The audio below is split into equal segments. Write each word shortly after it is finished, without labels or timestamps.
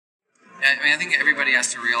I mean, I think everybody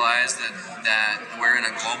has to realize that we're in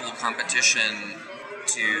a global competition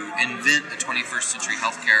to invent the 21st century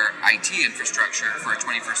healthcare IT infrastructure for a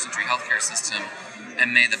 21st century healthcare system,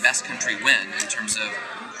 and may the best country win in terms of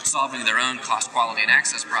solving their own cost, quality, and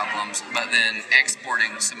access problems, but then exporting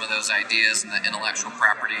some of those ideas and the intellectual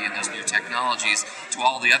property and those new technologies to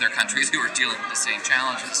all the other countries who are dealing with the same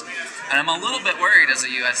challenges. And I'm a little bit worried as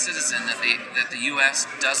a U.S. citizen that the U.S.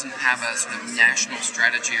 doesn't have a sort of national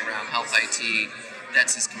strategy around health IT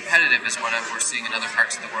that's as competitive as what we're seeing in other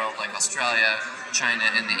parts of the world like Australia, China,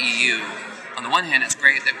 and the EU. On the one hand, it's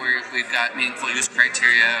great that we've got meaningful use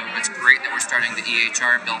criteria. It's great that we're starting the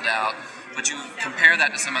EHR build out. But you compare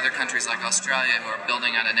that to some other countries like Australia who are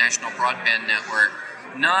building out a national broadband network,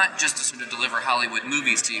 not just to sort of deliver Hollywood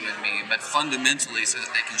movies to you and me, but fundamentally so that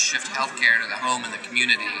they can shift healthcare to the home and the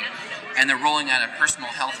community. And they're rolling out a personal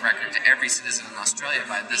health record to every citizen in Australia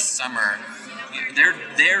by this summer.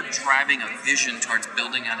 They're driving a vision towards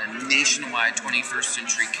building out a nationwide 21st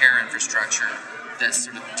century care infrastructure that's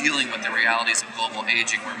sort of dealing with the realities of global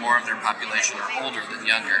aging, where more of their population are older than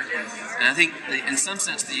younger. And I think, in some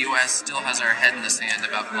sense, the U.S. still has our head in the sand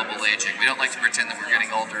about global aging. We don't like to pretend that we're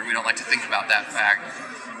getting older. We don't like to think about that fact.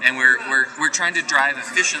 And we're trying to drive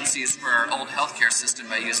efficiencies for our old healthcare system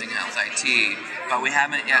by using health IT, but we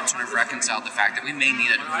haven't yet sort of reconciled the fact that we may need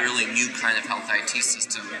a really new kind of health IT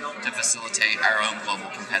system to facilitate our own global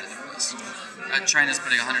competitiveness. China's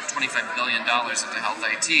putting $125 billion into health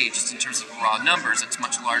IT. Just in terms of raw numbers, it's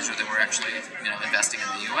much larger than we're actually, investing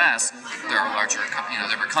in the U.S.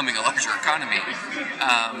 They're becoming a larger economy.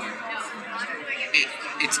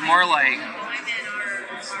 It's more like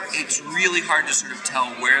it's really hard to sort of tell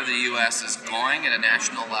where the U.S. is going at a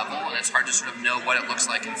national level, and it's hard to sort of know what it looks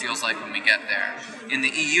like and feels like when we get there. In the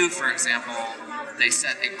EU, for example, they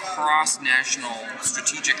set a cross-national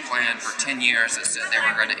strategic plan for 10 years that said they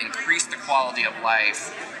were going to increase the quality of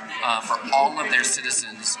life for all of their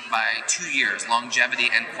citizens by 2 years, longevity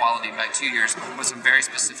and quality by 2 years, with some very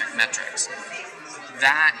specific metrics.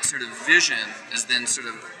 That sort of vision is then sort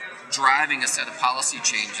of driving a set of policy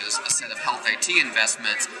changes, a set of health IT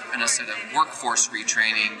investments, and a set of workforce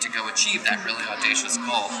retraining to go achieve that really audacious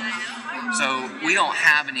goal. So we don't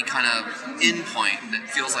have any kind of endpoint that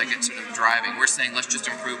feels like it's sort of driving. We're saying let's just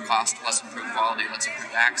improve cost, let's improve quality, let's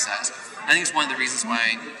improve access. I think it's one of the reasons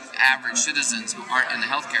why average citizens who aren't in the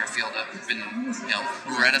healthcare field have been,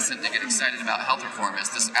 reticent to get excited about health reform.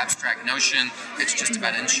 It's this abstract notion. It's just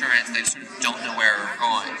about insurance. They sort of don't know where we're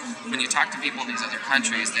going. When you talk to people in these other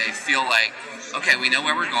countries, they feel like, okay, we know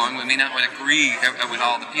where we're going. We may not agree with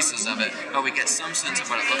all the pieces of it, but we get some sense of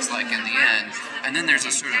what it looks like in the end. And then there's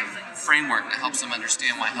a sort of framework that helps them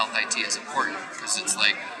understand why health IT is important, because it's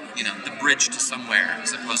like, the bridge to somewhere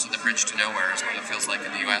as opposed to the bridge to nowhere is what it feels like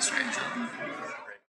in the U.S. right now.